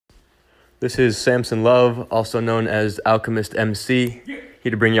This is Samson Love, also known as Alchemist MC,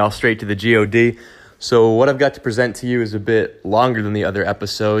 here to bring y'all straight to the God. So what I've got to present to you is a bit longer than the other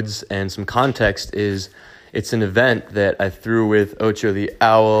episodes, and some context is it's an event that I threw with Ocho the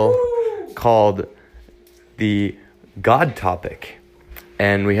Owl called the God Topic.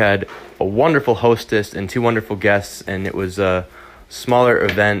 And we had a wonderful hostess and two wonderful guests, and it was a smaller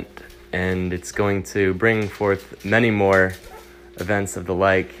event, and it's going to bring forth many more events of the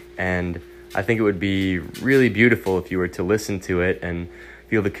like, and I think it would be really beautiful if you were to listen to it and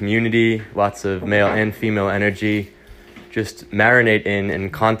feel the community, lots of male and female energy, just marinate in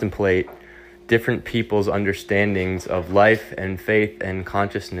and contemplate different people's understandings of life and faith and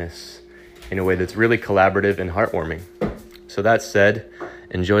consciousness in a way that's really collaborative and heartwarming. So that said,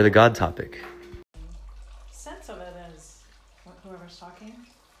 enjoy the God Topic. Sense of it is whoever's talking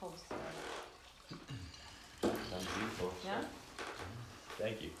holds the Sounds beautiful. yeah.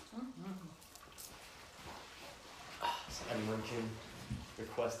 Thank you. Mm-hmm. So anyone can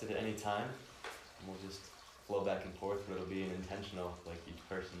request it at any time, and we'll just flow back and forth, but it'll be an intentional, like each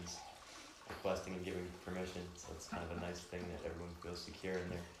person's requesting and giving permission, so it's kind of a nice thing that everyone feels secure in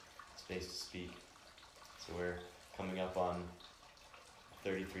their space to speak. So we're coming up on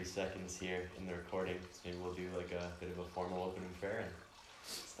 33 seconds here in the recording, so maybe we'll do like a bit of a formal opening prayer and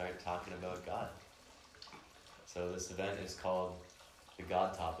start talking about God. So this event is called the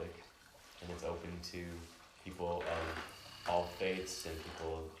God Topic, and it's open to people of all faiths and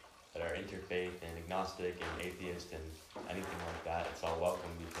people that are interfaith and agnostic and atheist and anything like that. It's all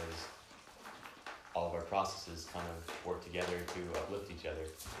welcome because all of our processes kind of work together to uplift each other.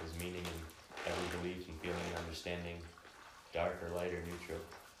 There's meaning in every belief and feeling and understanding, dark or light or neutral.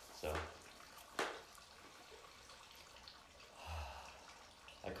 So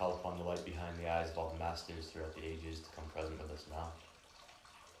I call upon the light behind the eyes of all the masters throughout the ages to come present with us now.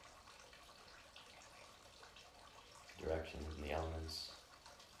 Directions and the elements,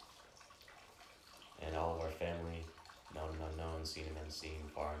 and all of our family, known and unknown, seen and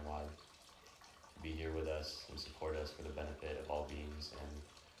unseen, far and wide, to be here with us and support us for the benefit of all beings and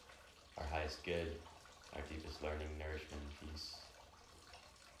our highest good, our deepest learning, nourishment, and peace.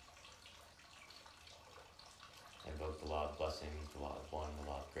 I invoke the law of blessing, the law of one, the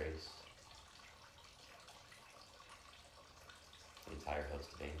law of grace, the entire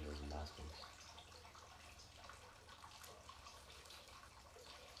host of angels and masters.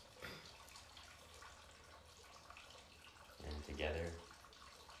 Together,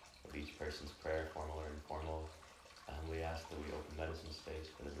 with each person's prayer, formal or informal, we ask that we open medicine space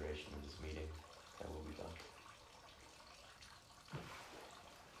for the duration of this meeting. That will be done.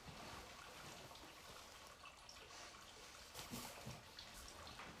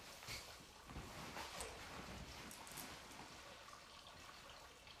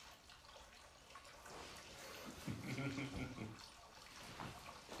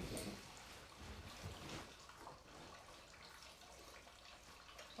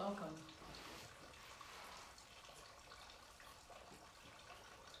 Welcome.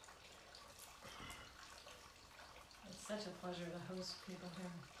 It's such a pleasure to host people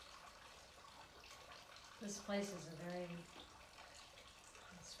here. This place is a very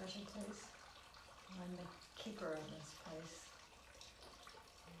special place. I'm the keeper of this place.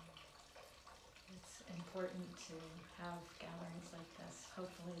 It's important to have gatherings like this.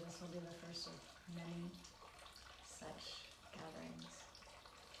 Hopefully this will be the first of many such gatherings.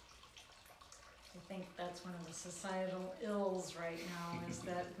 I think that's one of the societal ills right now, is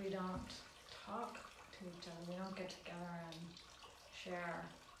that we don't talk to each other. We don't get together and share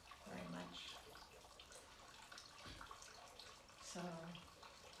very much. So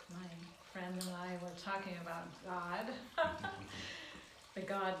my friend and I were talking about God, the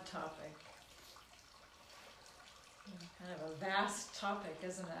God topic. Kind of a vast topic,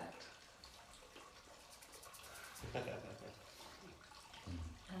 isn't it?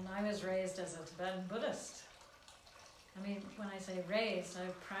 And I was raised as a Tibetan Buddhist. I mean, when I say raised,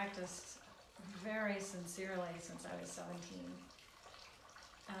 I've practiced very sincerely since I was 17,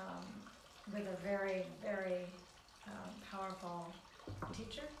 with a very, very powerful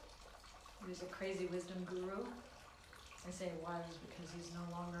teacher. He was a crazy wisdom guru. I say was because he's no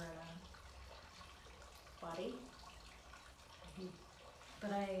longer in a body.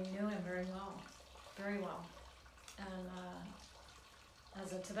 But I knew him very well, very well. And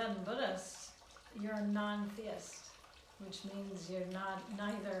as a Tibetan Buddhist, you're a non-theist, which means you're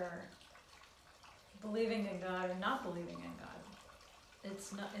neither believing in God or not believing in God.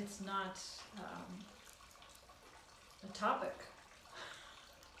 It's not a topic,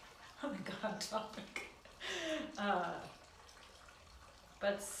 the God topic.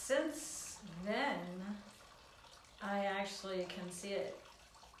 But since then I actually can see it.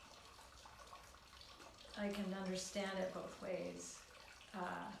 I can understand it both ways.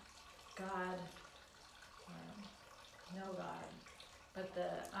 God, no God. But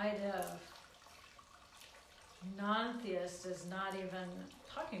the idea of non-theist is not even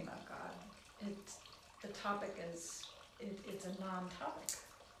talking about God. The topic is, it's a non-topic.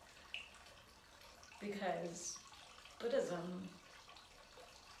 Because Buddhism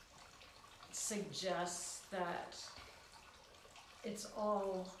suggests that it's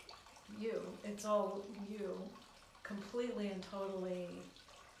all you, completely and totally,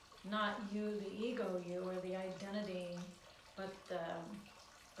 not you, the ego you, or the identity, but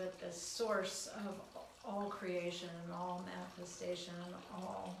the source of all creation and all manifestation and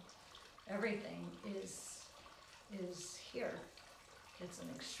everything is here. It's an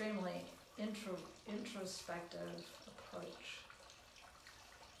extremely introspective approach.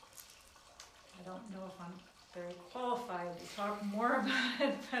 I don't know if I'm very qualified to talk more about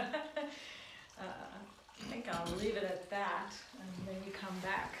it, but I think I'll leave it at that and maybe come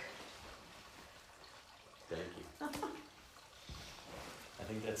back. Thank you. I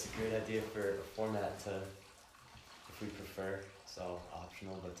think that's a great idea for a format to, if we prefer, it's all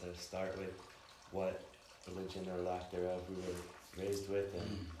optional, but to start with what religion or lack thereof we were raised with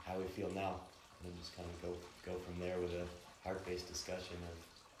and how we feel now, and then just kind of go from there with a heart-based discussion of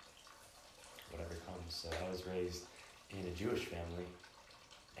whatever comes. So I was raised in a Jewish family,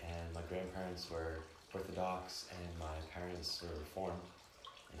 and my grandparents were Orthodox, and my parents were Reformed,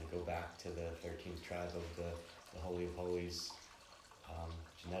 and I go back to the 13th tribe of the Holy of Holies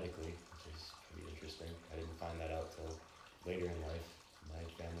genetically, which is pretty interesting. I didn't find that out till later in life. My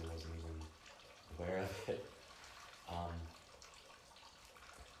family wasn't even aware of it.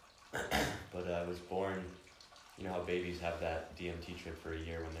 But I was born, you know how babies have that DMT trip for a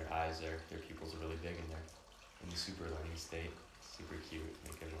year when their pupils are really big and they're in the super learning state, super cute,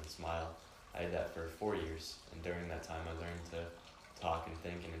 making them smile. I had that for 4 years, and during that time I learned to talk and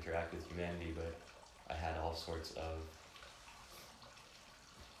think and interact with humanity, but I had all sorts of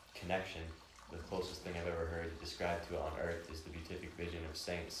connection. The closest thing I've ever heard described to it on earth is the beatific vision of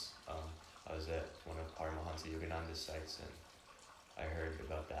saints. I was at one of Paramahansa Yogananda's sites, and I heard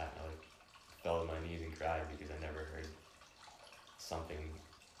about that, and I fell on my knees and cried because I never heard something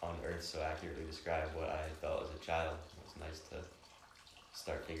on earth so accurately describe what I felt as a child. It was nice to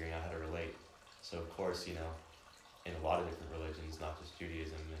start figuring out how to relate. So of course, you know, in a lot of different religions, not just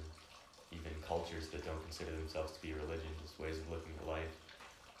Judaism, and even cultures that don't consider themselves to be religion, just ways of looking at life,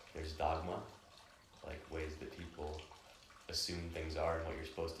 there's dogma, like ways that people assume things are and what you're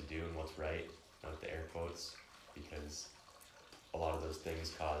supposed to do and what's right, note the air quotes, because a lot of those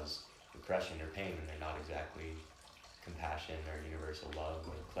things cause repression or pain, and they're not exactly compassion or universal love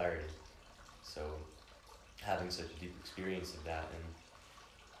or clarity. So having such a deep experience of that and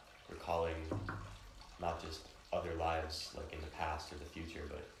recalling not just other lives like in the past or the future,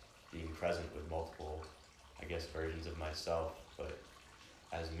 but being present with multiple, I guess, versions of myself, but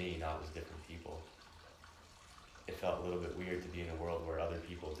as me, not as different people. It felt a little bit weird to be in a world where other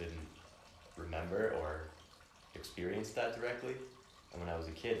people didn't remember or experience that directly. And when I was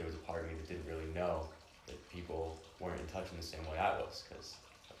a kid, there was a part of me that didn't really know that people weren't in touch in the same way I was, because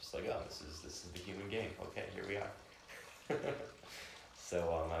I was just like, oh, this is the human game. Okay, here we are. So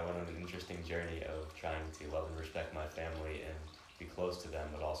I went on an interesting journey of trying to love and respect my family and be close to them,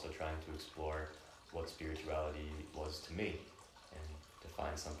 but also trying to explore what spirituality was to me and to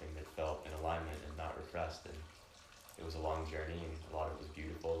find something that felt in alignment and not repressed. And it was a long journey, and a lot of it was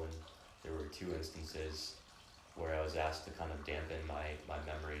beautiful, and there were 2 instances where I was asked to kind of dampen my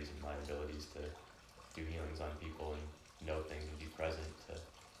memories and my abilities to do healings on people and know things and be present to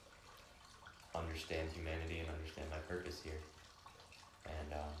understand humanity and understand my purpose here.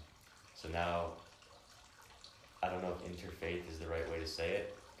 And so now, I don't know if interfaith is the right way to say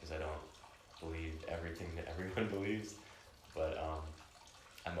it, because I don't believe everything that everyone believes, but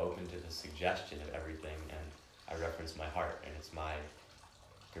I'm open to the suggestion of everything, and I reference my heart, and it's my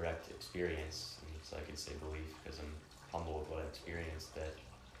direct experience, and so I could say belief because I'm humble with what I experienced, that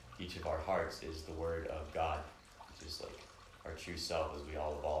each of our hearts is the word of God, which is like our true self as we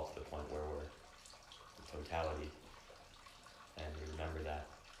all evolve to the point where we're the totality, and we remember that.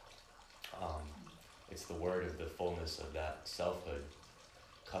 It's the word of the fullness of that selfhood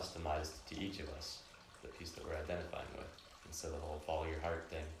customized to each of us, the piece that we're identifying with. And so the whole follow your heart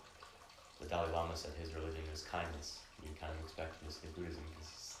thing, the Dalai Lama said his religion is kindness. You kind of expect him to say Buddhism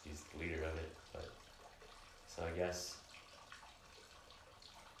because he's the leader of it. But so I guess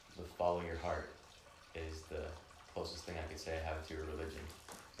the follow your heart is the closest thing I could say I have to a religion,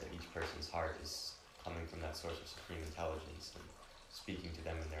 that each person person's heart is coming from that source of supreme intelligence and speaking to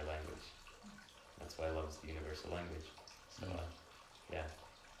them in their language. That's why I love the universal language. So, yeah.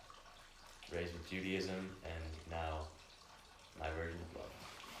 Raised with Judaism, and now my version of love.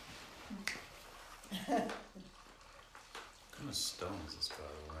 What kind of stone is this, by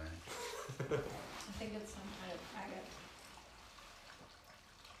the way? I think it's some kind of agate.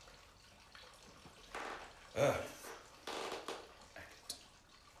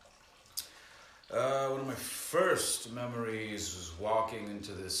 One of my first memories was walking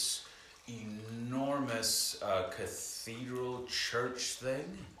into this enormous cathedral church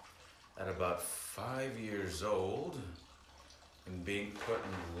thing at about 5 years old, and being put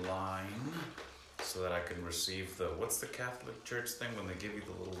in line so that I can receive the, what's the Catholic Church thing when they give you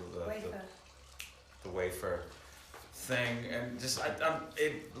the little Wafer. the wafer thing, and just I'm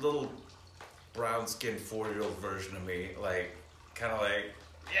a little brown-skinned 4-year-old version of me, like kind of like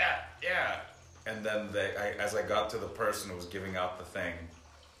yeah, and then as I got to the person who was giving out the thing,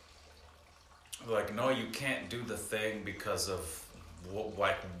 they're like, no, you can't do the thing because of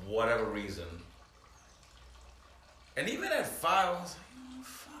whatever reason. And even at 5, I was like, oh,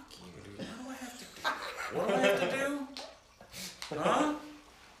 fuck you, dude. What do I have to do? Huh?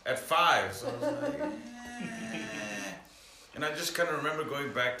 At 5, so I was like, And I just kind of remember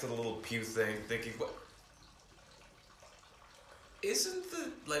going back to the little pew thing, thinking, what?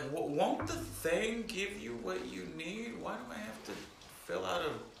 Won't the thing give you what you need? Why do I have to fill out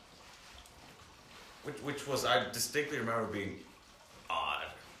which was, I distinctly remember being odd.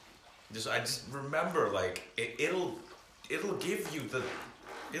 I just remember, like, it'll give you the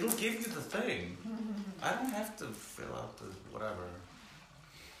thing. I don't have to fill out the whatever.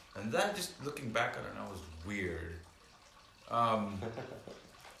 And that, just looking back on it now, was weird.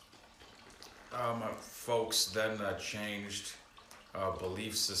 My folks then changed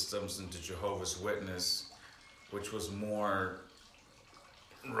belief systems into Jehovah's Witness, which was more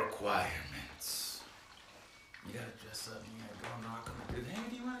requirements. You gotta dress up, you gotta go knock on the door. Hey,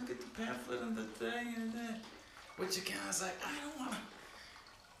 do you wanna get the pamphlet and the thing and that? Which again, I was like, I don't wanna.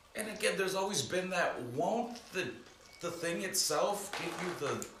 And again, there's always been that, won't the thing itself give you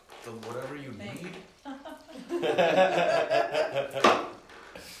the whatever you need?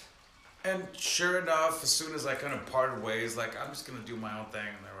 And sure enough, as soon as I kind of parted ways, like, I'm just gonna do my own thing,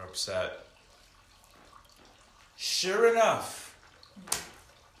 and they were upset. Sure enough,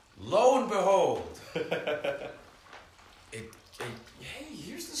 lo and behold, hey,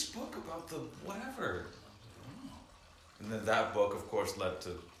 here's this book about the whatever. And then that book, of course, led to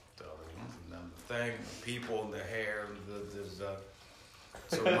the other ones, and then the thing, the people, and the hair, and the.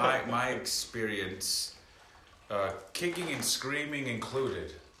 So my experience, kicking and screaming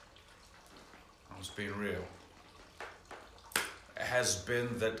included, I was being real, has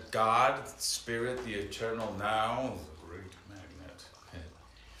been that God, Spirit, the eternal now, the great magnet,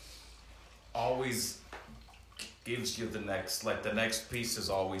 always gives you the next piece is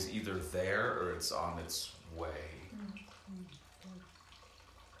always either there or it's on its way.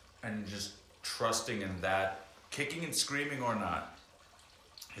 And just trusting in that, kicking and screaming or not,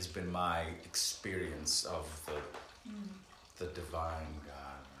 has been my experience of the divine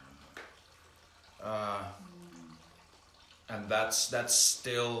God. And that's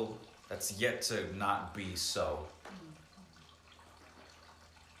yet to not be so.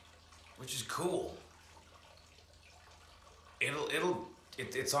 Which is cool.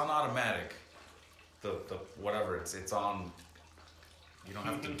 It's on automatic. The whatever it's on. You don't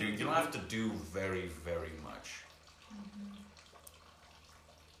have to do very, very much.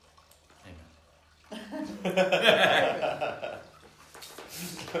 Amen.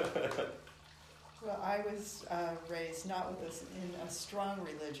 Well, I was raised not with in a strong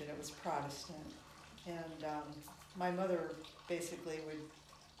religion. It was Protestant, and my mother basically would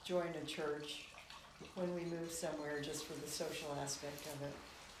join a church when we moved somewhere, just for the social aspect of it.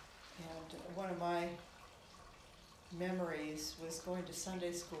 And one of my memories was going to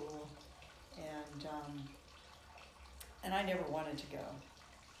Sunday school, and I never wanted to go.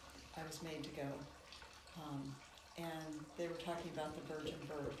 I was made to go, and they were talking about the virgin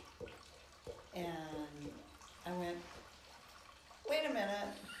birth. And I went, wait a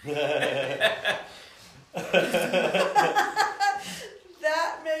minute.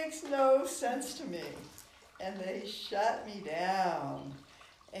 That makes no sense to me. And they shut me down.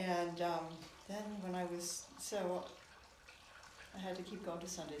 And then when I had to keep going to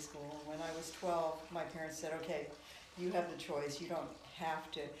Sunday school. And when I was 12, my parents said, okay, you have the choice. You don't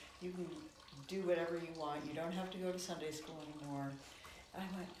have to. You can do whatever you want. You don't have to go to Sunday school anymore. And I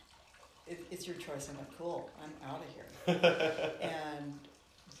went, it's your choice. I went, cool, I'm out of here. And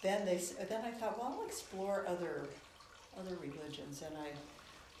then I thought, well, I'll explore other religions, and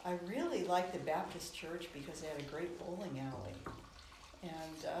I really liked the Baptist church because they had a great bowling alley,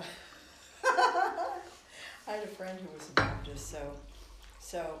 and I had a friend who was a Baptist,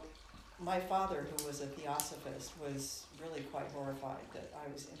 so my father, who was a theosophist, was really quite horrified that I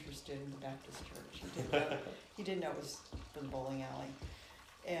was interested in the Baptist church. He didn't know it was for the bowling alley,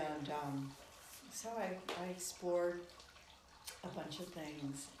 and so I explored a bunch of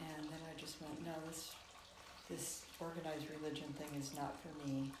things, and then I just went, no, this organized religion thing is not for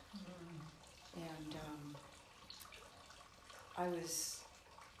me. And I was,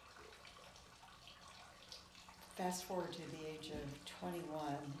 fast forward to the age of 21,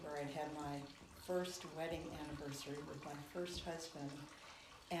 where I'd had my first wedding anniversary with my first husband,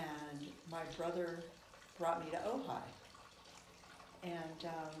 and my brother brought me to Ojai.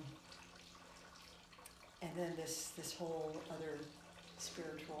 And then this whole other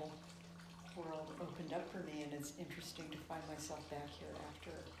spiritual world opened up for me, and it's interesting to find myself back here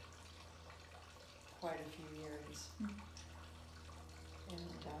after quite a few years, and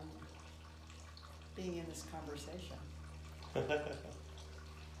being in this conversation.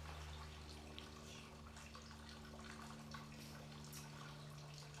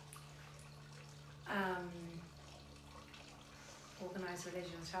 Organized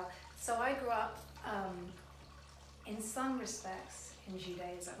religion as well. So I grew up in some respects in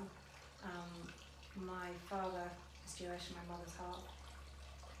Judaism. My father is Jewish and my mother's half,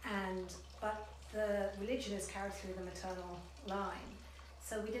 but the religion is carried through the maternal line.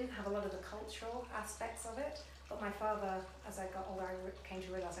 So we didn't have a lot of the cultural aspects of it, but my father, as I got older, I came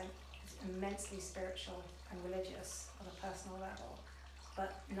to realize I'm immensely spiritual and religious on a personal level,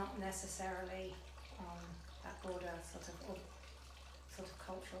 but not necessarily on that broader sort of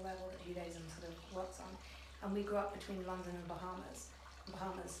cultural level that Judaism sort of works on. And we grew up between London and Bahamas. In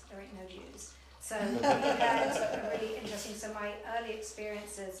Bahamas, there ain't no Jews. So we had a really interesting, so my early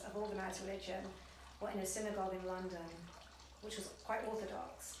experiences of organised religion were in a synagogue in London, which was quite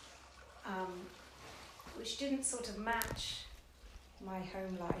orthodox, which didn't sort of match my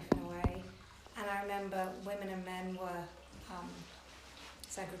home life in a way. And I remember women and men were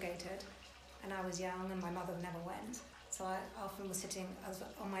segregated, and I was young and my mother never went. So I often was sitting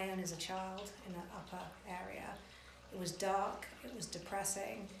on my own as a child in an upper area. It was dark, it was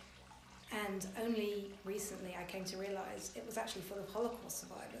depressing, and only recently I came to realise it was actually full of Holocaust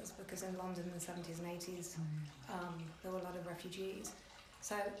survivors, because in London in the 70s and 80s there were a lot of refugees.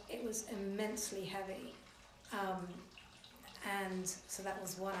 So it was immensely heavy, and so that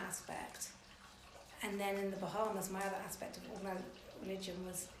was one aspect. And then in the Bahamas, my other aspect of organised religion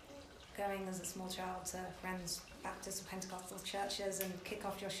was going as a small child to friends' Baptist or Pentecostal churches and kick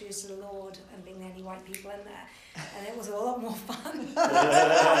off your shoes to the Lord and being the only white people in there. And it was a lot more fun because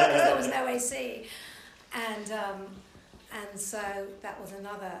there was no AC. And so that was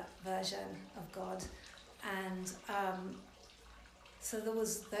another version of God. And so there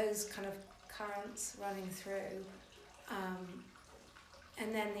was those kind of currents running through.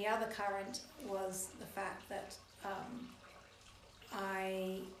 And then the other current was the fact that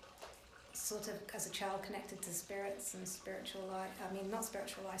I sort of, as a child, connected to spirits and spiritual life. I mean, not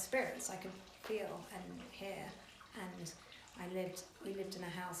spiritual life, spirits I could feel and hear. And we lived in a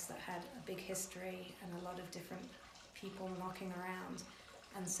house that had a big history and a lot of different people knocking around.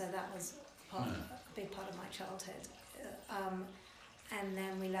 And so that was a big part of my childhood. And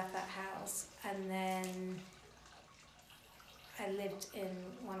then we left that house, and then I lived in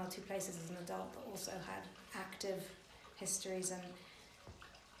one or two places as an adult that also had active histories, and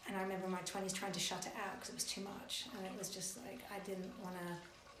I remember in my 20s trying to shut it out because it was too much, and it was just like I didn't want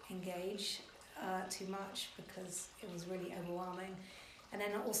to engage too much because it was really overwhelming. And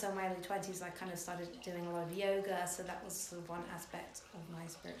then also in my early 20s I kind of started doing a lot of yoga, so that was sort of one aspect of my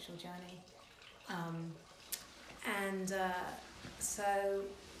spiritual journey. So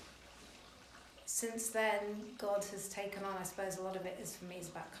since then God has taken on, I suppose a lot of it is for me is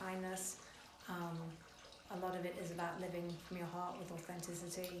about kindness. A lot of it is about living from your heart with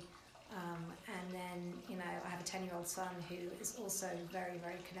authenticity. And then, you know, I have a 10-year-old son who is also very,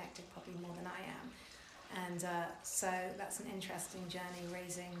 very connected, probably more than I am. And so that's an interesting journey,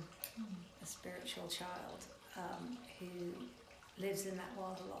 raising a spiritual child who lives in that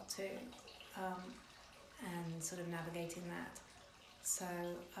world a lot too, and sort of navigating that. So,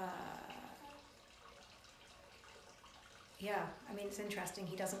 yeah, I mean, it's interesting.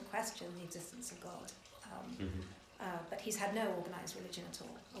 He doesn't question the existence of God. But he's had no organised religion at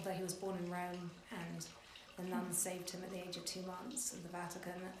all, although he was born in Rome and the nuns saved him at the age of 2 months at the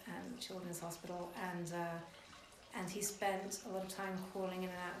Vatican and Children's Hospital, and and he spent a lot of time calling in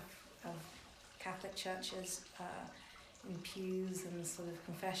and out of Catholic churches, in pews and sort of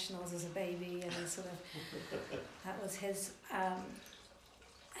confessionals as a baby, and sort of that was his.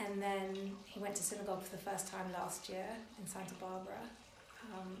 And then he went to synagogue for the first time last year in Santa Barbara.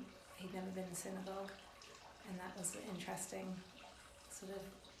 He'd never been to synagogue, and that was interesting, sort of.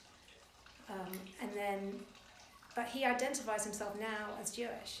 But he identifies himself now as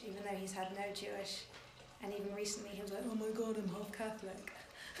Jewish, even though he's had no Jewish. And even recently he was like, oh my God, I'm half Catholic.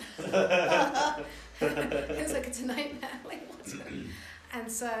 It was like, it's a nightmare. Like, what?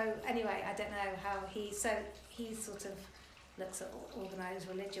 And so, anyway, I don't know how he sort of looks at organised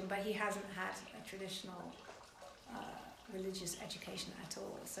religion, but he hasn't had a traditional religious education at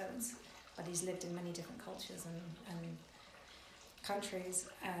all. But he's lived in many different cultures and countries,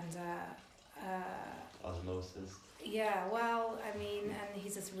 and Osmosis. yeah, well, I mean, and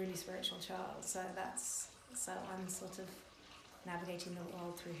he's a really spiritual child, so I'm sort of navigating the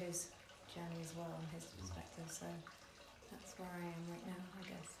world through his journey as well and his perspective, so that's where I am right now, I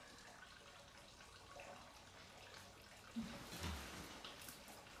guess.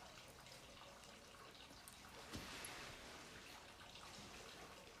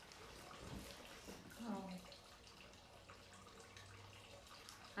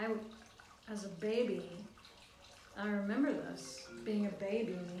 As a baby, I remember this, being a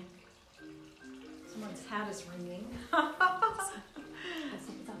baby, someone's hat is ringing. Talk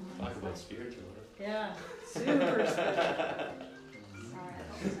about spiritual. Yeah, super spiritual. Sorry,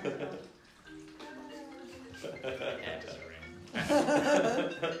 Yeah, just ring.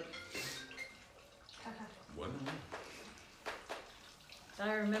 One.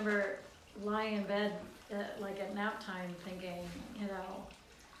 I remember lying in bed, like at nap time, thinking, you know,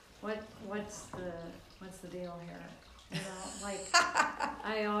 what's the deal here? You know, like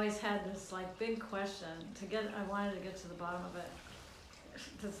I always had this like big question I wanted to get to the bottom of it.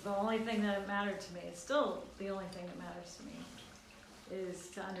 That's the only thing that mattered to me. It's still the only thing that matters to me, is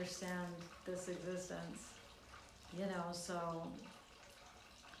to understand this existence. You know, so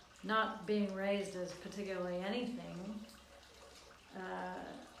not being raised as particularly anything,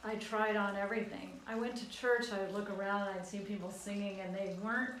 I tried on everything. I went to church, I would look around and I'd see people singing and they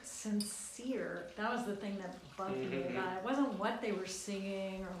weren't sincere. That was the thing that bugged me about it. It wasn't what they were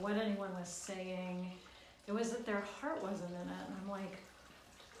singing or what anyone was saying. It was that their heart wasn't in it. And I'm like,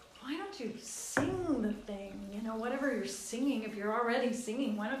 why don't you sing the thing? You know, whatever you're singing, if you're already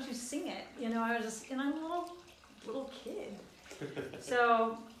singing, why don't you sing it? You know, I was just, and I'm a little kid.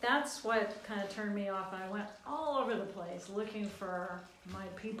 So that's what kind of turned me off. I went all over the place looking for my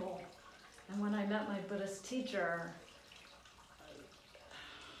people. And when I met my Buddhist teacher,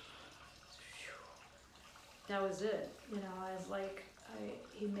 that was it. You know, I was like,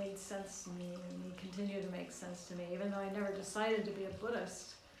 he made sense to me, and he continued to make sense to me, even though I never decided to be a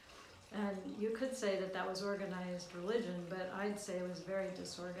Buddhist. And you could say that that was organized religion, but I'd say it was very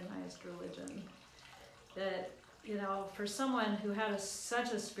disorganized religion. That, you know, for someone who had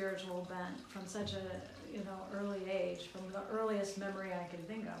such a spiritual bent from such a, you know, early age, from the earliest memory I can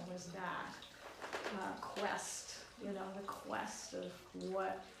think of was that quest, you know, the quest of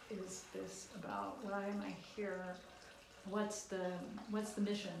what is this about? Why am I here? What's the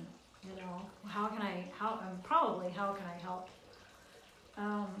mission? You know, how can I help?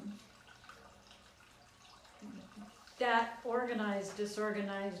 That organized,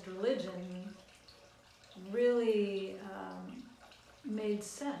 disorganized religion really made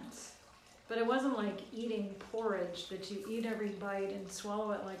sense. But it wasn't like eating porridge that you eat every bite and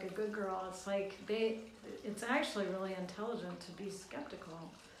swallow it like a good girl. It's like it's actually really intelligent to be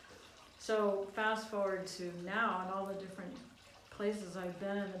skeptical. So fast forward to now and all the different places I've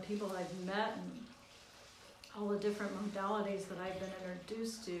been and the people I've met and all the different modalities that I've been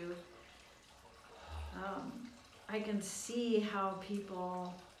introduced to, I can see how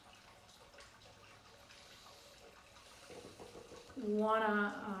people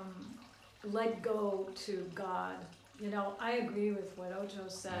wanna let go to God. You know, I agree with what Ocho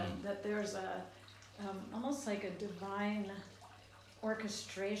said, that there's a almost like a divine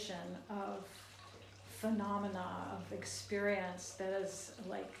orchestration of phenomena, of experience that is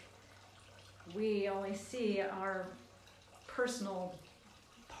like, we only see our personal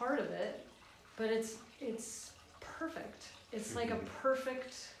part of it, but it's perfect. It's like a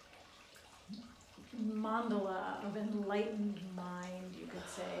perfect mandala of enlightened mind, you could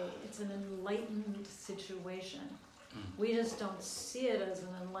say. It's an enlightened situation. We just don't see it as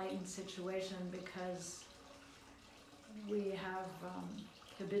an enlightened situation because we have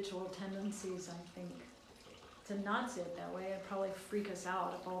habitual tendencies, I think, to not see it that way. It'd probably freak us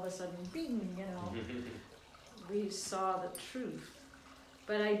out if all of a sudden, bing, you know, we saw the truth.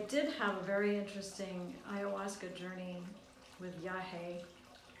 But I did have a very interesting ayahuasca journey with Yahe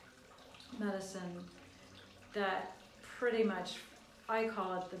medicine that pretty much, I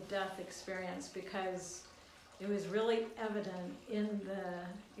call it the death experience, because it was really evident in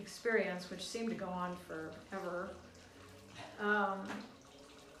the experience, which seemed to go on forever,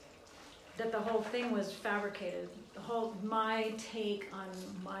 that the whole thing was fabricated. My take on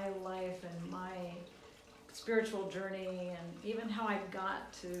my life and my spiritual journey, and even how I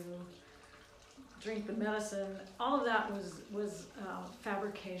got to drink the medicine, all of that was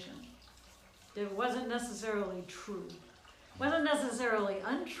fabrication. It wasn't necessarily true. It wasn't necessarily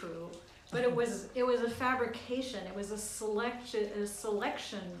untrue, but it was a fabrication. It was a selection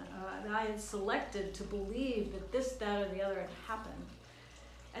that I had selected to believe that this, that, or the other had happened.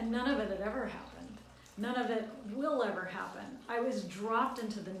 And none of it had ever happened. None of it will ever happen. I was dropped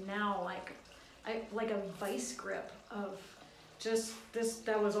into the now like a vice grip of just this.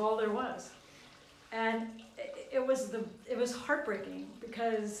 That was all there was, and it was heartbreaking,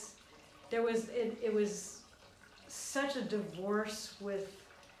 because it was such a divorce with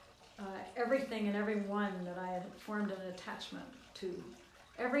everything and everyone that I had formed an attachment to,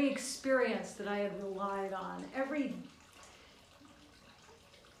 every experience that I had relied on, every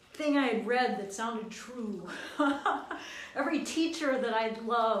thing I had read that sounded true, every teacher that I'd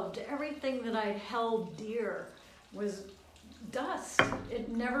loved, everything that I'd held dear was dust. It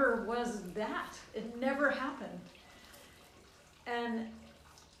never was that. It never happened. And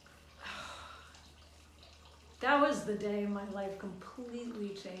that was the day my life completely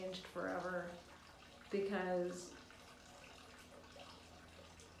changed forever, because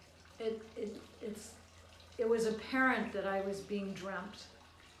it was apparent that I was being dreamt,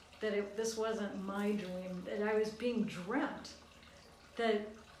 that this wasn't my dream, that I was being dreamt,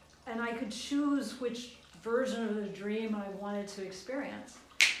 and I could choose which version of the dream I wanted to experience.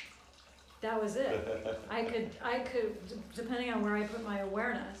 That was it. I could, depending on where I put my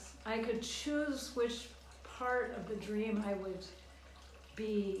awareness, I could choose which part of the dream I would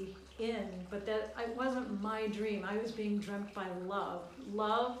be in, but that it wasn't my dream. I was being dreamt by love.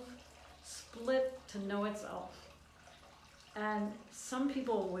 Love split to know itself. And some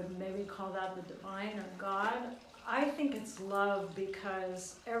people would maybe call that the divine or God. I think it's love,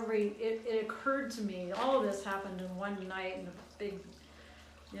 because it occurred to me, all of this happened in one night, in a big,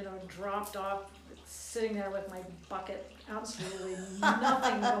 dropped off, sitting there with my bucket, absolutely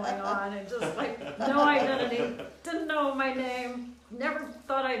nothing going on, and just like no identity, didn't know my name, never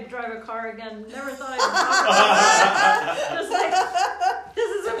thought I'd drive a car again, never thought I'd drive a car. Just like, this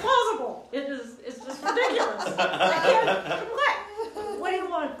is impossible. It's just ridiculous. I can't, what do you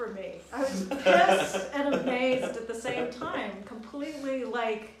want from me? I was pissed and amazed at the same time, completely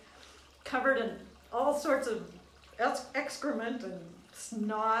like covered in all sorts of excrement and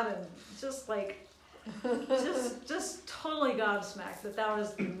snot, and just like just totally gobsmacked that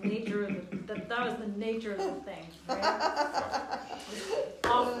was the nature of that was the nature of the thing. Right?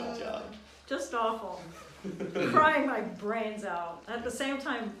 Awful. Just awful. Crying my brains out. At the same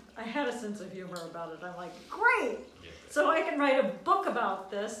time, I had a sense of humor about it. I'm like, great! So I can write a book about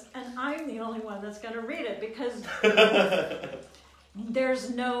this, and I'm the only one that's going to read it, because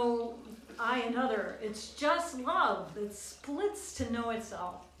there's no I and other. It's just love that splits to know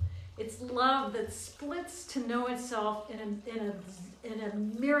itself. It's love that splits to know itself in a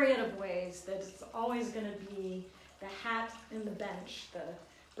myriad of ways. That it's always going to be the hat in the bench, the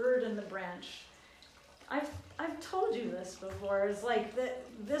bird in the branch. I've told you this before. It's like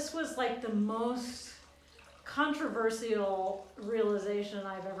this was like the most controversial realization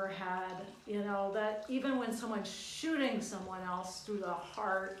I've ever had. That even when someone's shooting someone else through the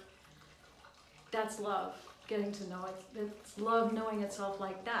heart, that's love. Getting to know it. It's love knowing itself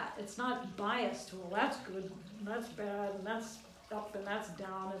like that. It's not biased to, well, that's good, and that's bad, and that's up and that's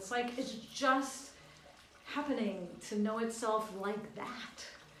down. It's like, it's just happening to know itself like that.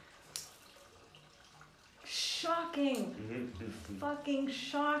 Shocking. Fucking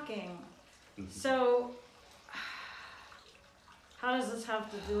shocking. So, how does this have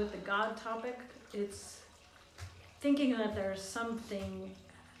to do with the God topic? It's thinking that there's something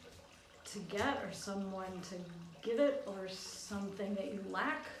to get, or someone to give it, or something that you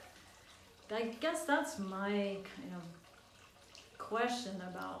lack. I guess that's my kind of question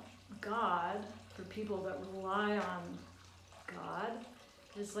about God for people that rely on God.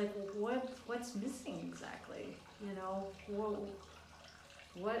 Is like, what's missing exactly?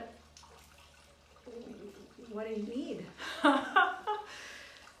 What do you need?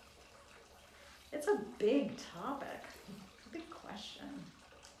 It's a big topic. It's a big question.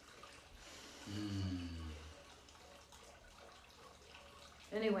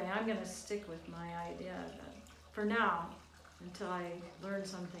 anyway, I'm gonna stick with my idea that for now, until I learn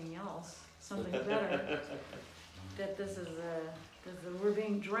something else, something better, that this is we're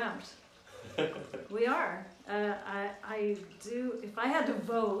being dreamt. We are. I do. If I had to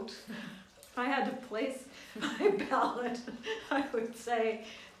vote, if I had to place my ballot, I would say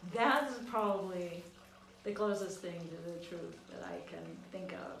that's probably the closest thing to the truth that I can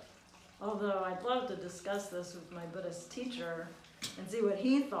think of. Although I'd love to discuss this with my Buddhist teacher and see what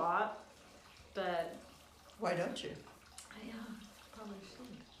he thought, but Why don't you? yeah, probably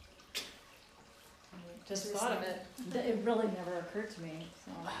should. I just Seriously. thought of it. It really never occurred to me.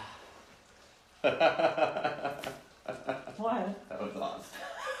 So. What? That was awesome.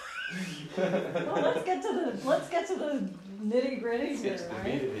 Well, let's get to the nitty gritty here, It's the right?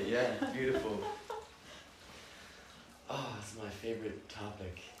 meat of it, yeah. Beautiful. Oh, it's my favorite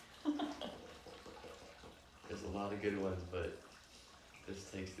topic. There's a lot of good ones, but this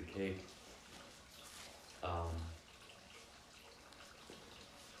takes the cake.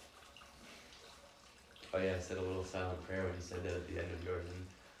 Oh yeah, I said a little silent prayer when you said that at the end of yours and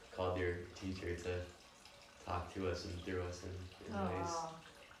called your teacher to talk to us and through us in Oh, ways. wow.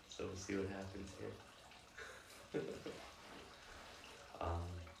 So we'll see what happens here.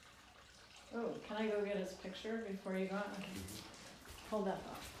 Oh, can I go get his picture before you go? Okay. Hold that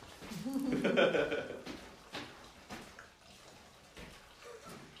thought.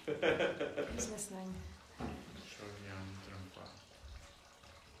 Who's listening?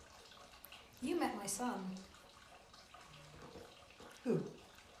 You met my son. Who?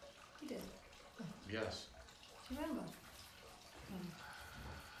 You did. Yes. Do you remember?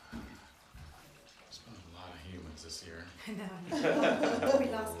 There's been a lot of humans this year. No. We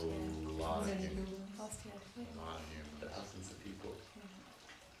last year. A lot of humans. Last year. Yeah. A lot of humans. Thousands of people.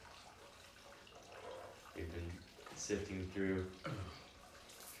 We've been sifting through,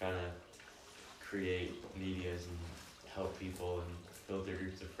 trying to create medias and help people and filter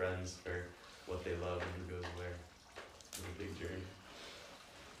groups of friends for what they love and who goes where. It's a big journey.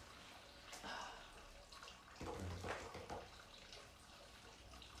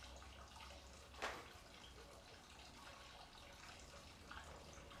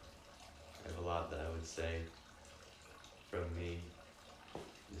 I have a lot that I would say from me,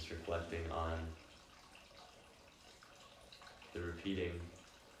 just reflecting on the repeating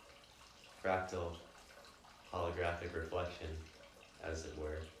fractal holographic reflection, as it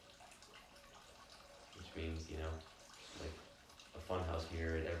were, which means, like a funhouse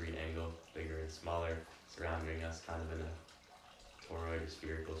mirror at every angle, bigger and smaller, surrounding us kind of in a toroid or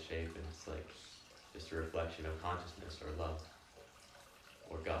spherical shape, and it's like just a reflection of consciousness or love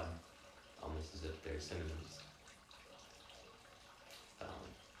or God, almost as if they're synonyms.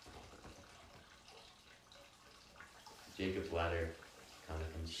 Jacob's ladder kind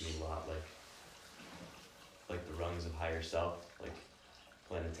of comes to me a lot like the rungs of higher self, like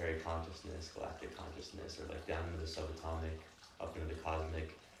planetary consciousness, galactic consciousness, or like down into the subatomic, up into the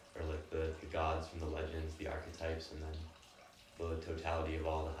cosmic, or like the gods from the legends, the archetypes, and then the totality of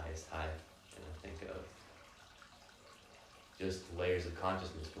all the highest high. And I think of just layers of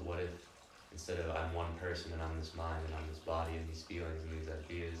consciousness, but what if instead of I'm one person and I'm this mind and I'm this body and these feelings and these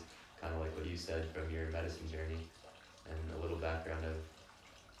ideas, kind of like what you said from your medicine journey, and a little background of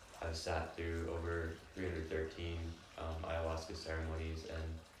I've sat through over 313 ayahuasca ceremonies, and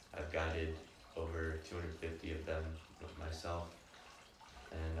I've guided over 250 of them myself,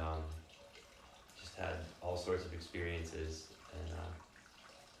 and just had all sorts of experiences, and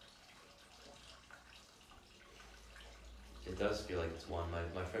it does feel like it's one.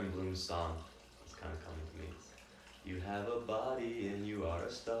 My friend Bloom's song is kind of coming to me. It's, you have a body and you are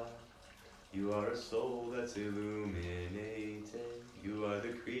a star. You are a soul that's illuminated. You are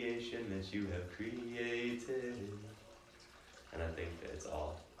the creation that you have created. And I think that it's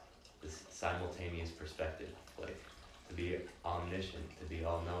all this simultaneous perspective. Like, to be omniscient, to be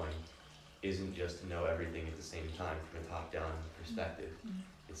all-knowing, isn't just to know everything at the same time from a top-down perspective.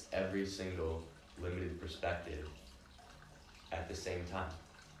 It's every single limited perspective at the same time.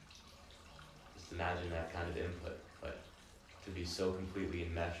 Just imagine that kind of input, but to be so completely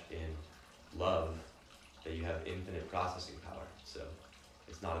enmeshed in love that you have infinite processing power. So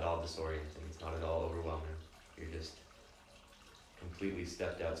it's not at all disorienting, it's not at all overwhelming. You're just completely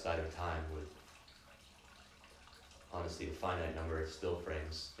stepped outside of time with, honestly, a finite number of still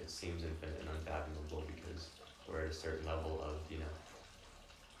frames. It seems infinite and unfathomable because we're at a certain level of,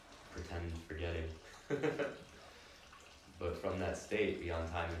 pretend forgetting. But from that state, beyond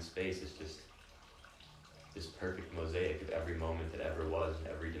time and space, it's just this perfect mosaic of every moment that ever was in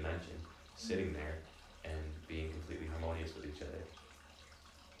every dimension, sitting there and being completely harmonious with each other.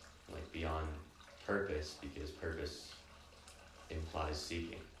 beyond purpose, because purpose implies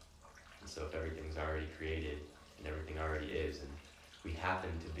seeking. And so if everything's already created and everything already is, and we happen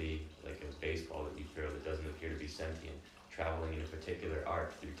to be like a baseball that you throw that doesn't appear to be sentient, traveling in a particular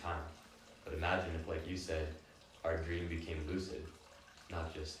arc through time. But imagine if, like you said, our dream became lucid,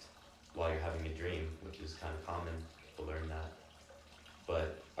 not just while you're having a dream, which is kind of common to learn that,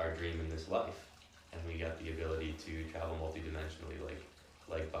 but our dream in this life. And we got the ability to travel multidimensionally,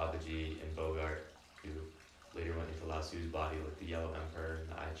 like Babaji and Bogart, who later went into Lao Tzu's body, like the Yellow Emperor and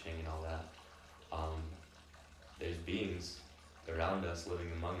the I Ching and all that. There's beings around us,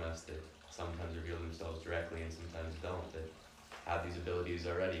 living among us, that sometimes reveal themselves directly and sometimes don't, that have these abilities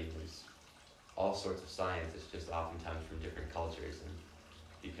already. There's all sorts of science. It's just oftentimes from different cultures, and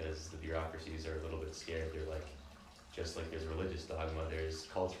because the bureaucracies are a little bit scared, they're like, just like there's religious dogma, there's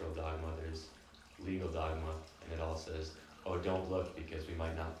cultural dogma, there's legal dogma, and it all says, oh, don't look because we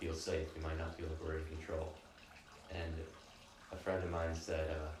might not feel safe, we might not feel like we're in control. And a friend of mine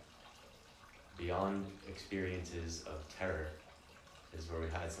said, beyond experiences of terror is where we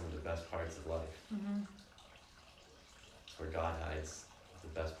hide some of the best parts of life. Mm-hmm. It's where God hides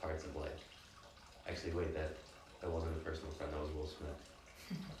the best parts of life. Actually, wait, that wasn't a personal friend, that was Will Smith.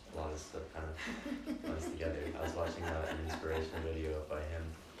 A lot of stuff kind of runs together. I was watching an inspirational video by him.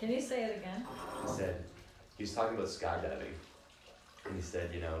 Can you say it again? He was talking about skydiving. And he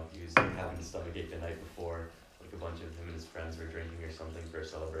said, he was having a stomachache the night before. Like a bunch of him and his friends were drinking or something for a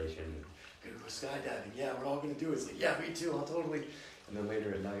celebration. Gonna go skydiving, yeah, we're all gonna do it. It's like, yeah, me too, I'll totally. And then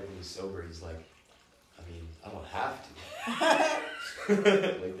later at night when he's sober, he's like, I mean, I don't have to.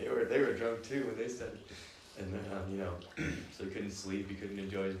 Like they were drunk too when they said. And then, so he couldn't sleep, he couldn't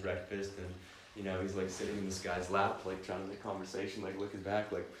enjoy his breakfast, and he's like sitting in this guy's lap, like trying to make conversation, like looking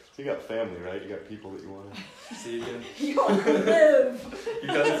back, like, so you got family, right? You got people that you want to see again. You want to live.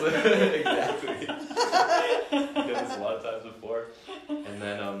 You've done this, exactly. You've done this a lot of times before. And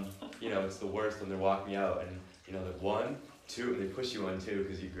then, it's the worst when they're walking out, and, like 1, 2, and they push you on 2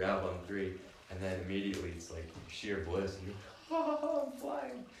 because you grab on 3, and then immediately it's like sheer bliss, and you're, I'm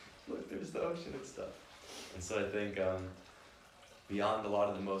flying. Look, there's the ocean and stuff. And so I think beyond a lot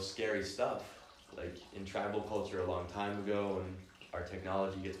of the most scary stuff, like in tribal culture a long time ago, when our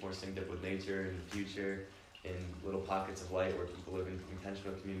technology gets more synced up with nature in the future, in little pockets of light where people live in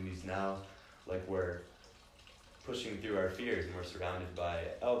intentional communities now, like we're pushing through our fears, and we're surrounded by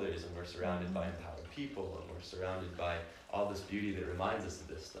elders, and we're surrounded by empowered people, and we're surrounded by all this beauty that reminds us of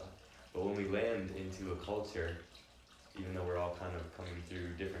this stuff. But when we land into a culture, even though we're all kind of coming through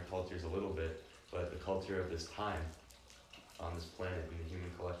different cultures a little bit, but the culture of this time on this planet, in the human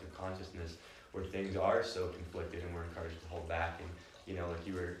collective consciousness, where things are so conflicted and we're encouraged to hold back, and like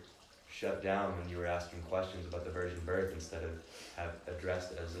you were shut down when you were asking questions about the virgin birth instead of have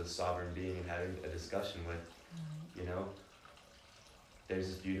addressed as a sovereign being and having a discussion with, there's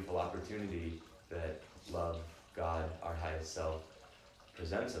this beautiful opportunity that love, God, our highest self,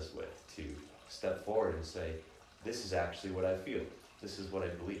 presents us with to step forward and say, this is actually what I feel, this is what I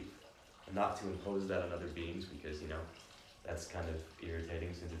believe. And not to impose that on other beings, because, that's kind of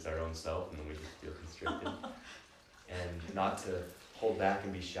irritating since it's our own self and then we just feel constricted. And not to hold back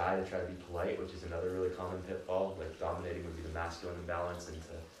and be shy to try to be polite, which is another really common pitfall. Like dominating would be the masculine imbalance, and to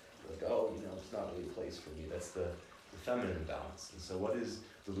like, oh, it's not really a place for me. That's the feminine imbalance. And so what is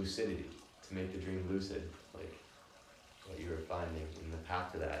the lucidity to make the dream lucid? Like what you were finding in the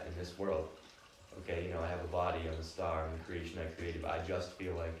path to that in this world. Okay, I have a body, I'm a star, I'm the creation I created, but I just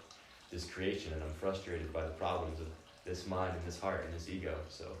feel like this creation, and I'm frustrated by the problems of this mind and this heart and this ego.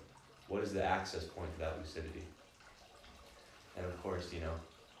 So what is the access point for that lucidity? And of course,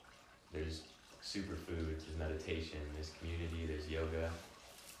 there's superfoods, there's meditation, there's community, there's yoga.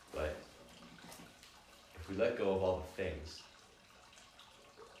 But if we let go of all the things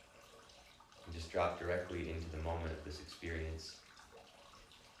and just drop directly into the moment of this experience,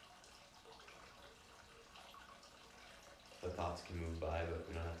 the thoughts can move by, but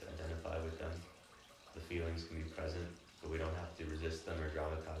we don't have to identify with them. The feelings can be present, but we don't have to resist them or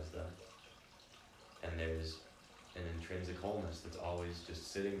dramatize them. And there's an intrinsic wholeness that's always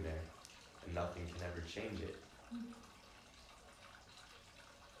just sitting there, and nothing can ever change it. The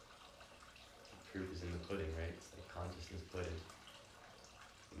proof is in the pudding, right? It's like consciousness pudding,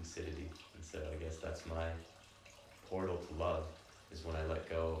 lucidity. And so I guess that's my portal to love, is when I let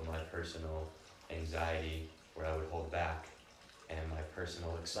go of my personal anxiety, where I would hold back, and my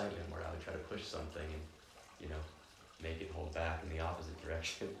personal excitement, where I would try to push something and, make it hold back in the opposite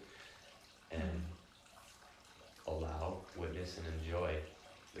direction, and allow, witness, and enjoy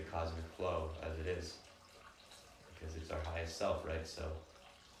the cosmic flow as it is, because it's our highest self, right? So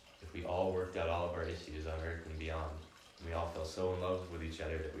if we all worked out all of our issues on earth and beyond, and we all fell so in love with each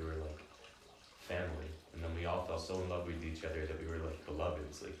other that we were like family, and then we all fell so in love with each other that we were like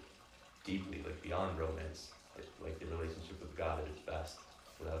beloveds, like deeply, like beyond romance, like the relationship with God at its best,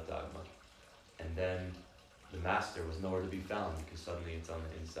 without dogma. And then the master was nowhere to be found because suddenly it's on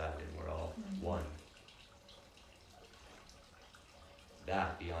the inside and we're all one.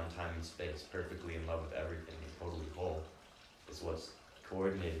 That, beyond time and space, perfectly in love with everything and totally whole, is what's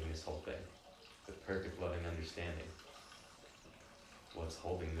coordinating this whole thing. The perfect loving understanding. What's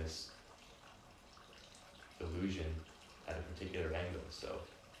holding this illusion at a particular angle. So,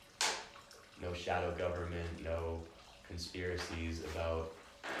 no shadow government, no conspiracies about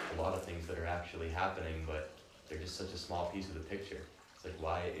a lot of things that are actually happening, but they're just such a small piece of the picture. It's like,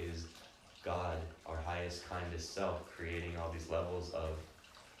 why is God, our highest, kindest self, creating all these levels of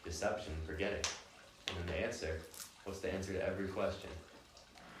deception, forgetting? And then the answer, what's the answer to every question?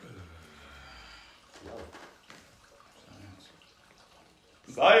 Love.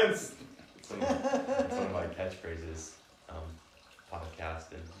 Science! It's one of my catchphrases,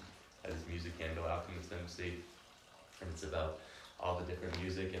 podcast, and as music handle, Alchemist MC. And it's about all the different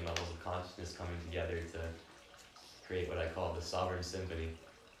music and levels of consciousness coming together to create what I call the sovereign symphony,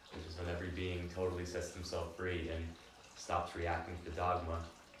 which is when every being totally sets themselves free and stops reacting to dogma.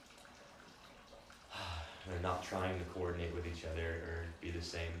 They're not trying to coordinate with each other or be the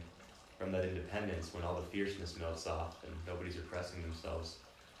same. From that independence, when all the fierceness melts off and nobody's repressing themselves,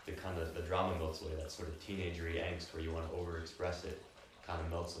 the drama melts away, that sort of teenagery angst where you want to overexpress it kind of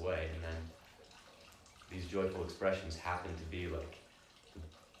melts away, and then these joyful expressions happen to be like the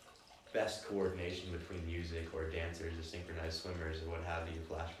best coordination between music or dancers or synchronized swimmers or what have you,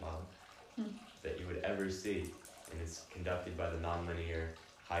 flash mob, that you would ever see. And it's conducted by the nonlinear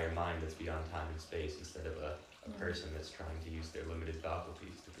higher mind that's beyond time and space instead of a person that's trying to use their limited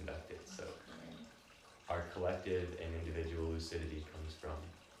faculties to conduct it. So our collective and individual lucidity comes from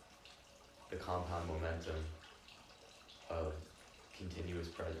the compound momentum of continuous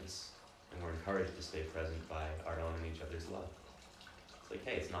presence. And we're encouraged to stay present by our own and each other's love. It's like,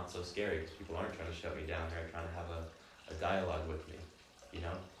 hey, it's not so scary because people aren't trying to shut me down. They're trying to have a dialogue with me, you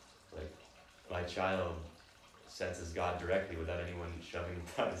know? Like, my child senses God directly without anyone shoving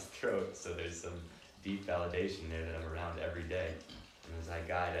it down his throat. So there's some deep validation there that I'm around every day. And as I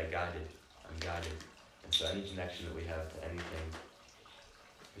guided, I'm guided. And so any connection that we have to anything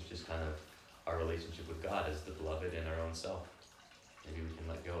is just kind of our relationship with God as the beloved and our own self. Maybe we can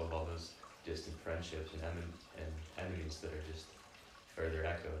let go of all those distant friendships and enemies that are just further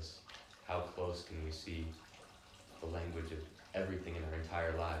echoes. How close can we see the language of everything in our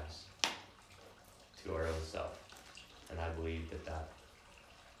entire lives to our own self? And I believe that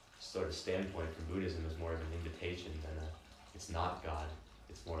sort of standpoint from Buddhism is more of an invitation than it's not God.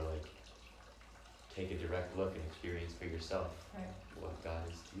 It's more like, take a direct look and experience for yourself what God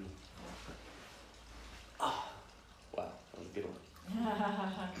is to you. Wow, that was a good one.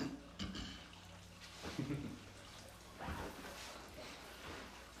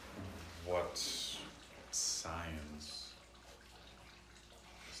 What science?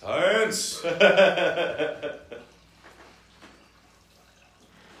 Science!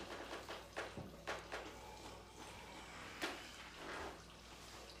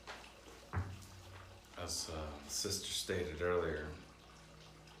 As Sister stated earlier,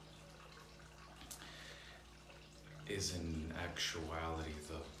 is in actuality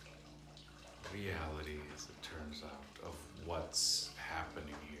the reality, as it turns out, of what's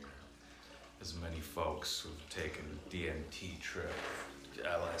happening here. As many folks who've taken DMT trip,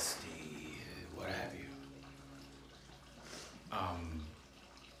 LSD, what have you,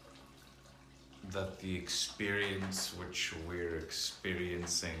 that the experience which we're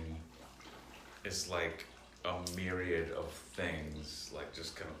experiencing is like a myriad of things, like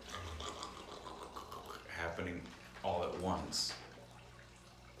just kind of happening all at once,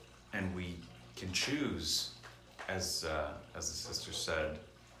 and we can choose, as the sister said.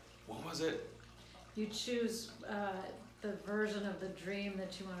 What was it? You choose the version of the dream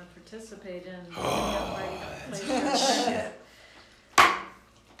that you want to participate in. Oh, That's shit.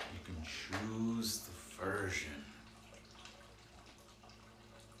 You can choose the version.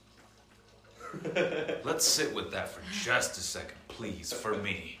 Let's sit with that for just a second, please, for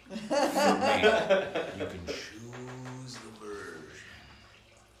me. For me. You can choose the version.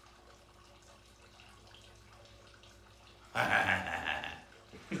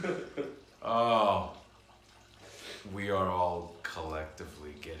 Oh, we are all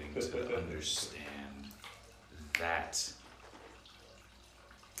collectively getting to understand that.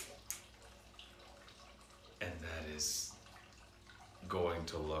 And that is going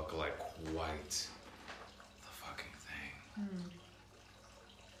to look look like quite the fucking thing.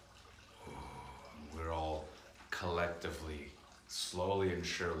 Ooh, we're all collectively, slowly and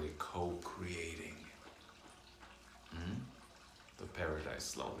surely co-creating the paradise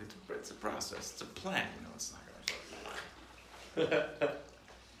slowly. It's a process, it's a plan, you know, it's not gonna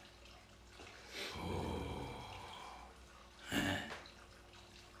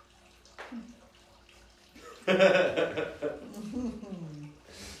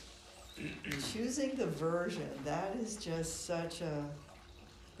Choosing the version, that is just such a,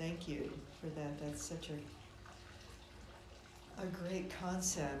 thank you for that, that's such a great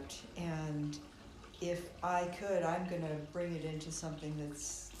concept. And if I could, I'm gonna bring it into something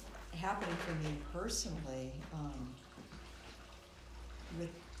that's happening for me personally, with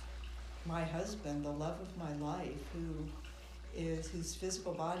my husband, the love of my life, whose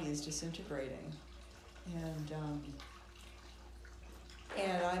physical body is disintegrating.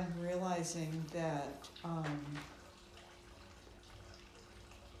 And I'm realizing that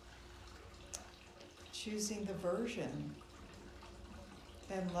choosing the version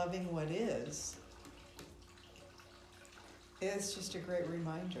and loving what is just a great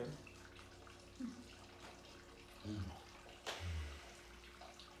reminder.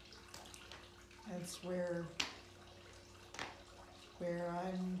 That's where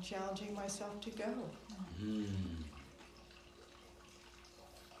I'm challenging myself to go.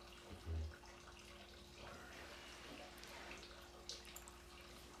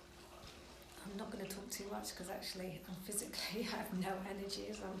 I'm not going to talk too much because actually I'm physically I have no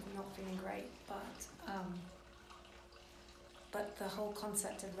energy, so I'm not feeling great. But the whole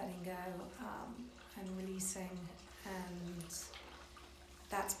concept of letting go and releasing, and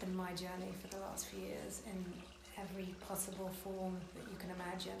that's been my journey for the last few years in every possible form that you can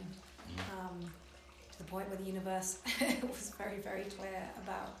imagine. To the point where the universe was very, very clear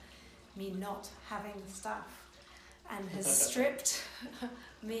about me not having stuff, and has stripped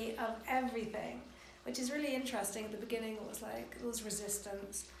me of everything, which is really interesting. At the beginning it was like, there was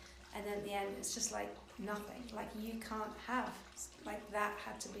resistance, and then at the end it's just like nothing. Like you can't have, like that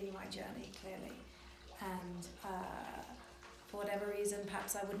had to be my journey, clearly. And for whatever reason,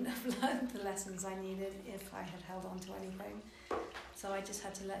 perhaps I wouldn't have learned the lessons I needed if I had held on to anything. So I just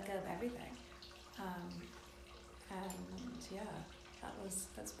had to let go of everything. And yeah,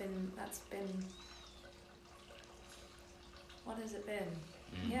 that's been, what has it been?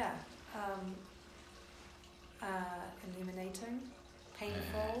 Yeah, illuminating,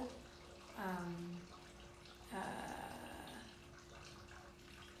 painful,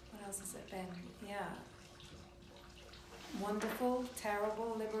 what else has it been? Yeah, wonderful,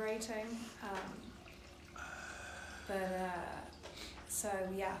 terrible, liberating, so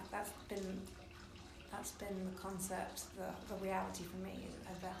yeah, that's been the concept, the reality for me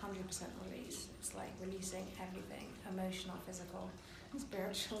of 100% release. It's like releasing everything, emotional, physical,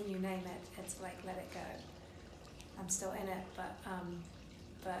 spiritual, you name it. It's like let it go. I'm still in it, but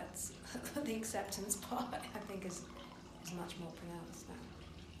the acceptance part I think is much more pronounced now.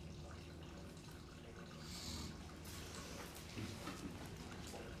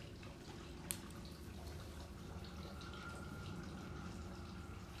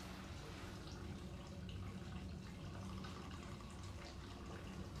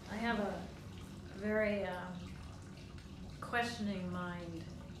 I have a very questioning mind,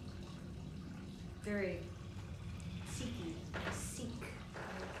 very seeky. I seek, I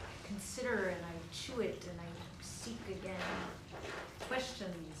consider, and I chew it, and I seek again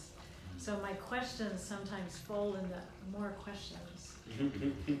questions. So my questions sometimes fold into more questions.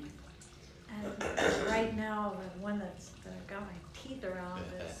 And right now, the one that I've got my teeth around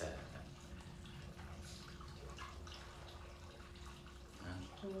is,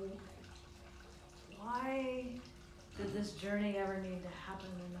 why did this journey ever need to happen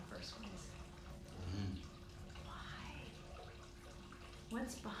in the first place? Why?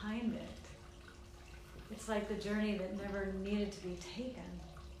 What's behind it? It's like the journey that never needed to be taken.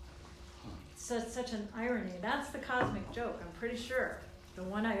 So it's such an irony. That's the cosmic joke, I'm pretty sure. The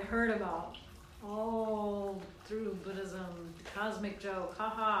one I heard about all through Buddhism, the cosmic joke,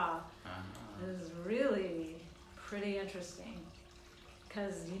 haha, is really pretty interesting.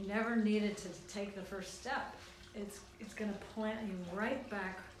 Because you never needed to take the first step. It's going to plant you right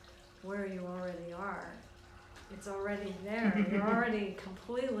back where you already are. It's already there. You're already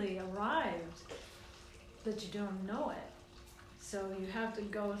completely arrived, but you don't know it. So you have to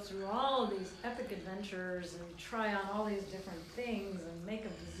go through all of these epic adventures and try on all these different things and make a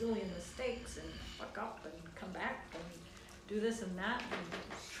bazillion mistakes and fuck up and come back and do this and that. And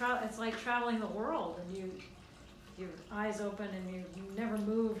it's like traveling the world, and you your eyes open and you never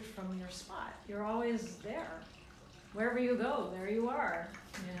moved from your spot. You're always there. Wherever you go, there you are,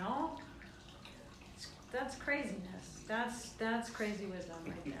 you know? That's craziness. That's crazy wisdom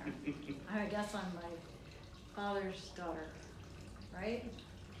right there. I guess I'm my father's daughter, right?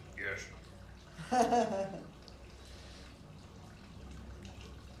 Yes.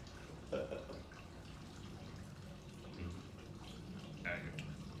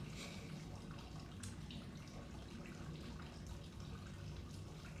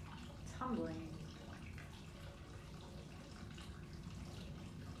 It's humbling.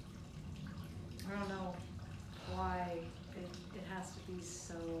 I don't know why it has to be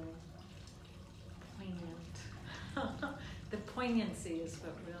so poignant. The poignancy is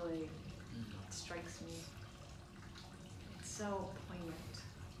what really strikes me. It's so poignant,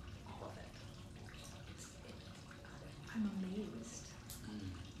 all of it. I'm amazed.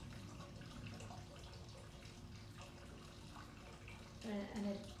 And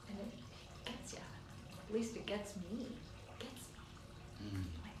it gets you. At least it gets me. It gets me.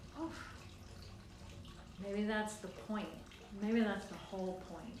 Like, oh. Maybe that's the point. Maybe that's the whole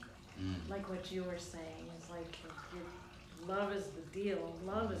point. Like what you were saying is like love is the deal.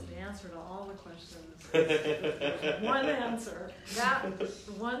 Love is the answer to all the questions. There's one answer. That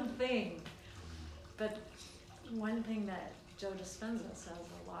one thing. But one thing that Joe Dispenza says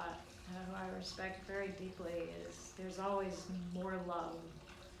a lot, and who I respect very deeply, is there's always more love.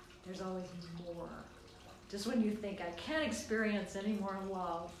 There's always more. Just when you think I can't experience any more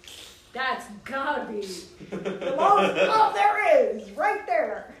love, that's gotta be the most love there is, right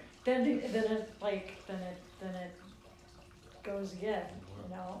there. Then it goes again. You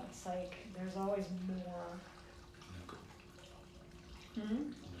know, it's like there's always more.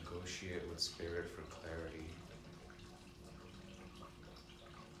 Negotiate with spirit for clarity.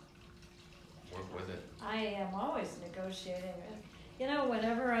 Work with it. I am always negotiating. You know,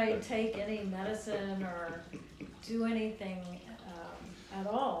 whenever I take any medicine or do anything at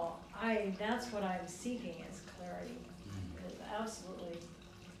all, that's what I'm seeking is clarity. Is absolutely.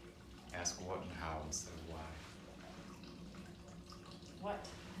 Ask what and how instead of why. What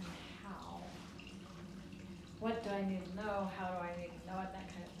and how? What do I need to know? How do I need to know it? That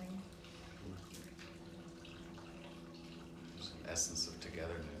kind of thing. There's an essence of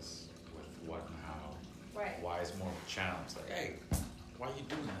togetherness with what and how. Right. Why is more of a challenge. Like, hey, why are you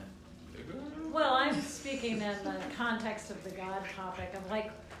doing that? Well, I'm speaking in the context of the God topic of like,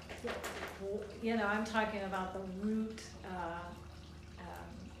 you know, I'm talking about the root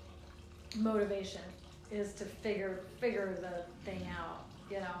motivation is to figure the thing out.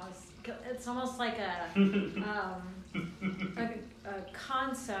 You know, it's almost like a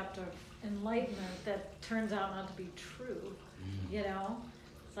concept of enlightenment that turns out not to be true. You know,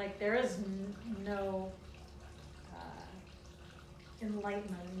 it's like there is no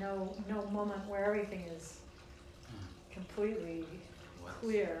enlightenment, no moment where everything is completely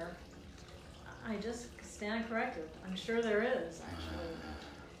clear. I just stand corrected. I'm sure there is, actually.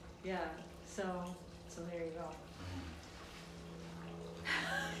 Yeah, so there you go.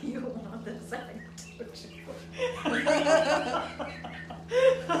 You want this act, don't you?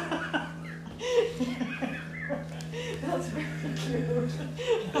 That's very cute.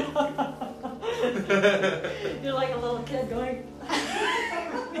 You're like a little kid going,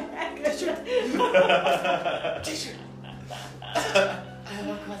 Teacher! Teacher! I have a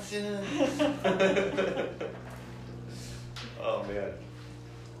question. Oh man.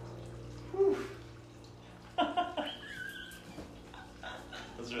 Whew.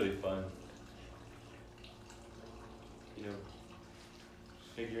 That's really fun. You know,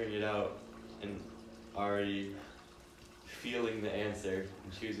 figuring it out and already feeling the answer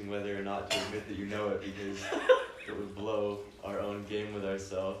and choosing whether or not to admit that you know it because it would blow our own game with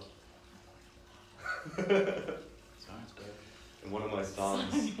ourselves. Science, babe. In one of my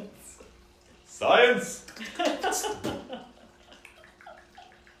songs. Science!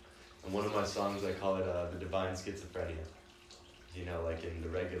 In one of my songs, I call it the divine schizophrenia. You know, like in the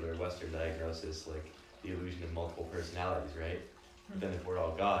regular Western diagnosis, like the illusion of multiple personalities, right? But then if we're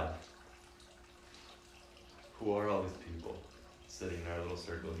all God, who are all these people sitting in our little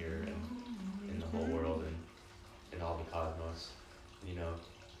circle here and in the whole world and in all the cosmos? You know,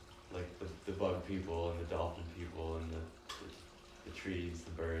 like the bug people and the dolphin people and the trees,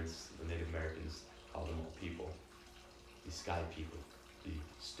 the birds, the Native Americans call them all people. The sky people, the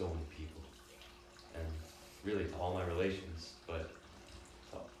stone people. And really to all my relations, but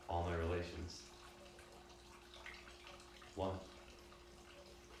to all my relations, one.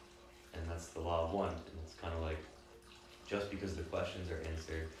 And that's the law of one. And it's kind of like, just because the questions are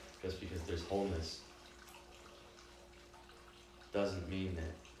answered, just because there's wholeness, doesn't mean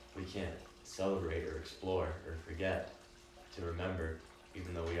that we can't celebrate or explore or forget to remember,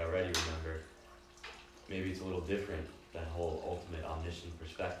 even though we already remember. Maybe it's a little different, that whole ultimate omniscient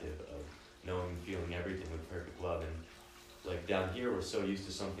perspective of knowing and feeling everything with perfect love. And like down here, we're so used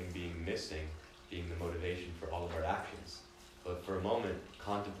to something being missing, being the motivation for all of our actions. But for a moment,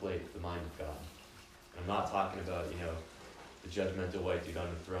 contemplate the mind of God. And I'm not talking about, the judgmental white dude on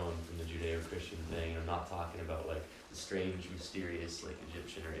the throne from the Judeo-Christian thing. I'm not talking about like the strange, mysterious, like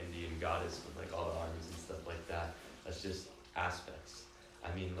Egyptian or Indian goddess with like all the arms and stuff like that. That's just aspects.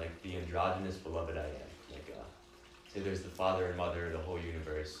 I mean like the androgynous beloved I am. Like, say there's the father and mother of the whole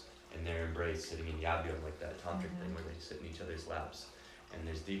universe, and they're embraced sitting in Yabgyum, like that tantric thing where they sit in each other's laps. And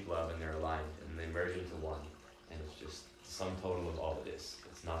there's deep love and they're aligned and they merge into one. And it's just the sum total of all it is.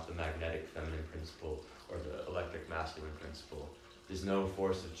 It's not the magnetic feminine principle or the electric masculine principle. There's no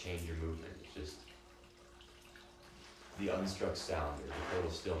force of change or movement. It's just the unstruck sound or the total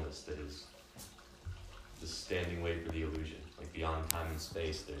stillness that is the standing wait for the illusion. Like beyond time and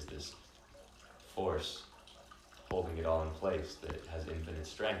space, there's this force holding it all in place that has infinite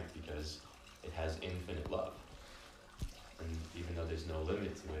strength because it has infinite love. And even though there's no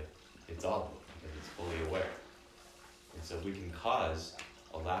limit to it, it's all because it's fully aware. And so we can cause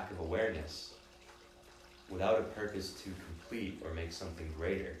a lack of awareness without a purpose to complete or make something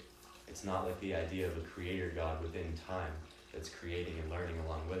greater. It's not like the idea of a creator God within time that's creating and learning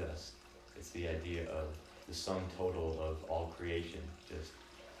along with us. It's the idea of the sum total of all creation, just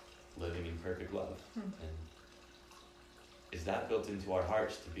living in perfect love. And is that built into our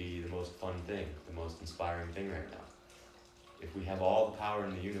hearts to be the most fun thing, the most inspiring thing right now? If we have all the power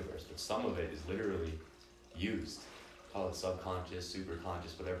in the universe, but some of it is literally used, call it subconscious,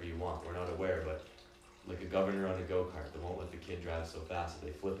 superconscious, whatever you want, we're not aware, but like a governor on a go-kart that won't let the kid drive so fast that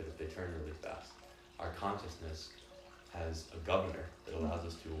they flip it if they turn really fast. Our consciousness has a governor that allows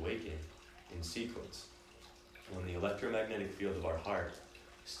us to awaken in sequence. When the electromagnetic field of our heart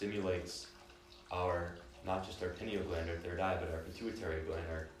stimulates our, not just our pineal gland, our third eye, but our pituitary gland,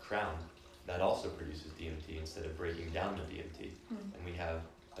 our crown, that also produces DMT instead of breaking down the DMT. And we have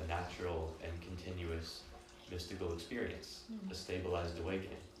a natural and continuous mystical experience, a stabilized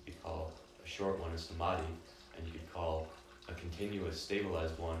awakening. You could call a short one a samadhi, and you could call a continuous,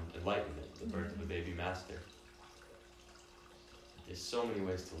 stabilized one enlightenment, the birth of a baby master. There's so many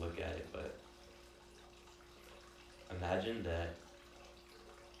ways to look at it, but imagine that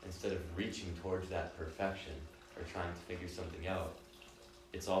instead of reaching towards that perfection or trying to figure something out,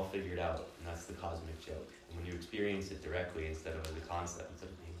 it's all figured out, and that's the cosmic joke. And when you experience it directly instead of as a concept, instead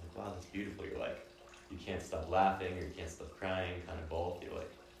of being like, wow, that's beautiful, you're like, you can't stop laughing or you can't stop crying, kind of both. You're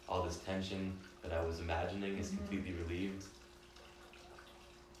like, all this tension that I was imagining is completely relieved.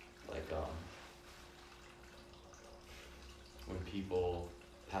 Like, when people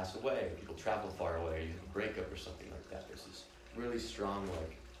pass away, or people travel far away, or you have a breakup or something like that, there's this really strong,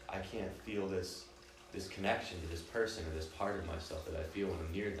 like, I can't feel this connection to this person or this part of myself that I feel when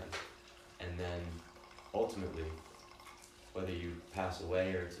I'm near them. And then, ultimately, whether you pass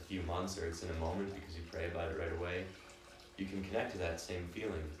away or it's a few months or it's in a moment because you pray about it right away, you can connect to that same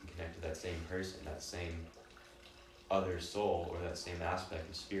feeling, you can connect to that same person, that same other soul, or that same aspect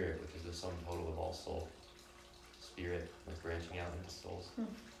of spirit, which is the sum total of all soul. Spirit, like branching out into souls.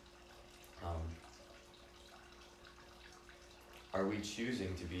 Are we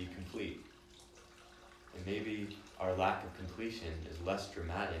choosing to be complete? And maybe our lack of completion is less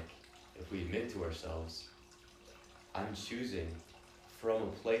dramatic if we admit to ourselves, I'm choosing from a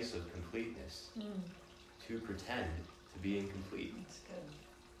place of completeness to pretend to be incomplete. That's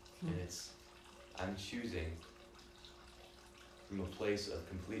good. And I'm choosing from a place of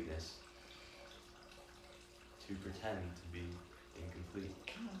completeness to pretend to be incomplete.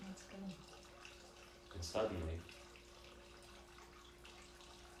 Oh, that's good. And suddenly,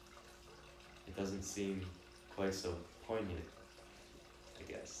 it doesn't seem quite so poignant,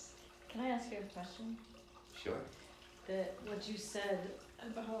 I guess. Can I ask you a question? Sure. What you said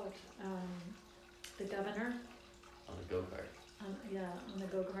about the governor On a go-kart. on the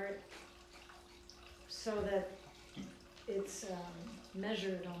go-kart, so that it's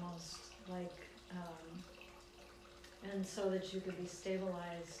measured almost like, and so that you could be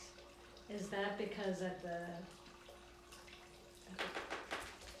stabilized. Is that because at the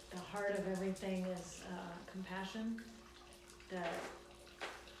heart of everything is compassion? That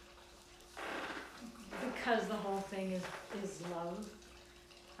because the whole thing is love.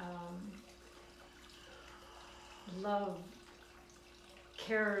 Love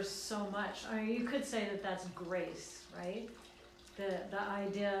cares so much. I mean, you could say that that's grace, right? The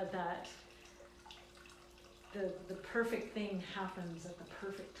idea that the perfect thing happens at the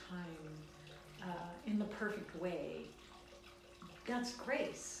perfect time, in the perfect way. That's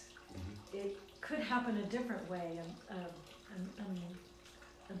grace. Mm-hmm. It could happen a different way,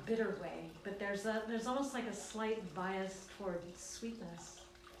 a bitter way, but there's almost like a slight bias toward sweetness,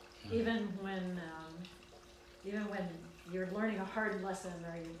 even when you're learning a hard lesson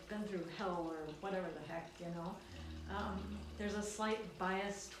or you've been through hell or whatever the heck, there's a slight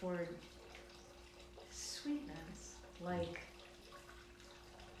bias toward sweetness. Like,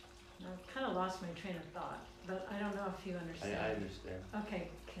 I've kind of lost my train of thought, but I don't know if you understand. I understand. Okay,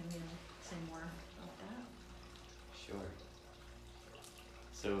 can you say more about that? Sure.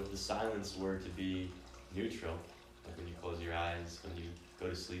 So if the silence were to be neutral, like when you close your eyes, when you go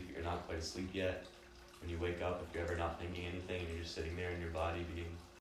to sleep, you're not quite asleep yet. When you wake up, if you're ever not thinking anything and you're just sitting there in your body being